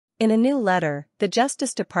In a new letter, the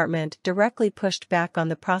Justice Department directly pushed back on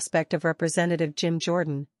the prospect of Representative Jim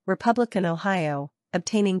Jordan, Republican Ohio,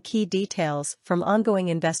 obtaining key details from ongoing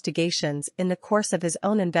investigations in the course of his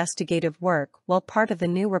own investigative work while part of the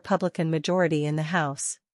new Republican majority in the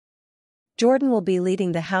House. Jordan will be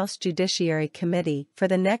leading the House Judiciary Committee for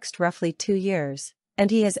the next roughly 2 years,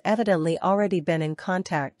 and he has evidently already been in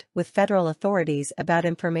contact with federal authorities about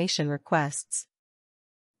information requests.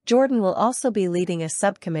 Jordan will also be leading a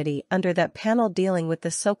subcommittee under that panel dealing with the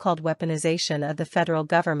so-called weaponization of the federal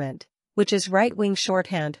government, which is right-wing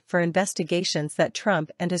shorthand for investigations that Trump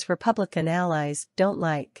and his Republican allies don't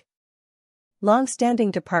like. Longstanding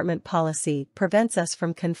department policy prevents us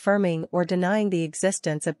from confirming or denying the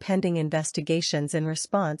existence of pending investigations in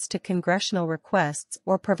response to congressional requests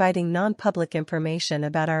or providing non-public information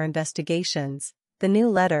about our investigations, the new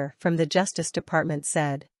letter from the Justice Department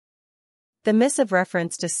said. The missive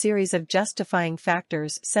referenced a series of justifying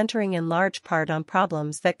factors centering in large part on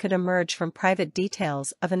problems that could emerge from private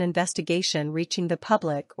details of an investigation reaching the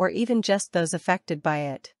public or even just those affected by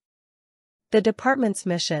it. The department's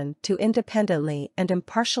mission to independently and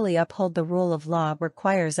impartially uphold the rule of law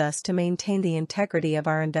requires us to maintain the integrity of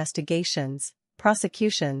our investigations,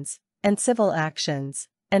 prosecutions, and civil actions,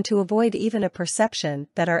 and to avoid even a perception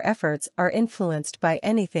that our efforts are influenced by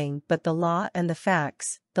anything but the law and the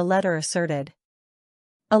facts, the letter asserted.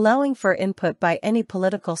 Allowing for input by any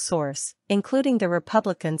political source, including the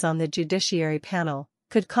Republicans on the Judiciary panel,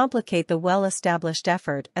 could complicate the well-established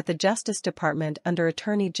effort at the Justice Department under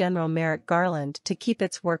Attorney General Merrick Garland to keep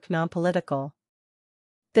its work non-political.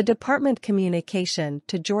 The department communication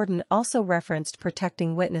to Jordan also referenced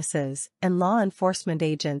protecting witnesses and law enforcement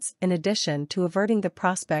agents in addition to averting the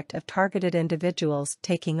prospect of targeted individuals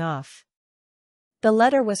taking off. The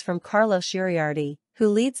letter was from Carlos Uriarte, who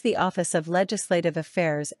leads the Office of Legislative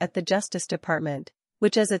Affairs at the Justice Department,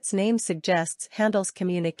 which as its name suggests handles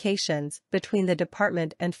communications between the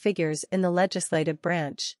department and figures in the legislative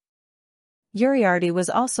branch. Uriarte was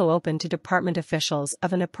also open to department officials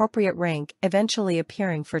of an appropriate rank eventually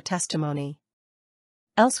appearing for testimony.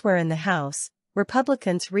 Elsewhere in the House,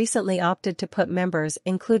 Republicans recently opted to put members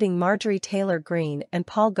including Marjorie Taylor Greene and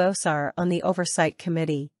Paul Gosar on the Oversight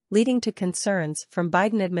Committee, leading to concerns from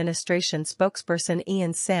Biden administration spokesperson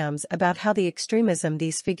Ian Sams about how the extremism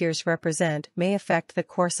these figures represent may affect the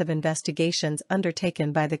course of investigations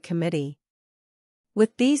undertaken by the committee.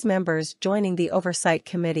 With these members joining the Oversight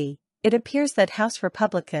Committee, it appears that House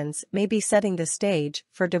Republicans may be setting the stage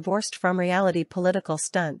for divorced-from-reality political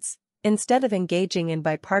stunts, instead of engaging in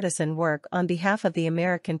bipartisan work on behalf of the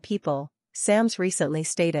American people, Sams recently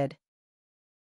stated.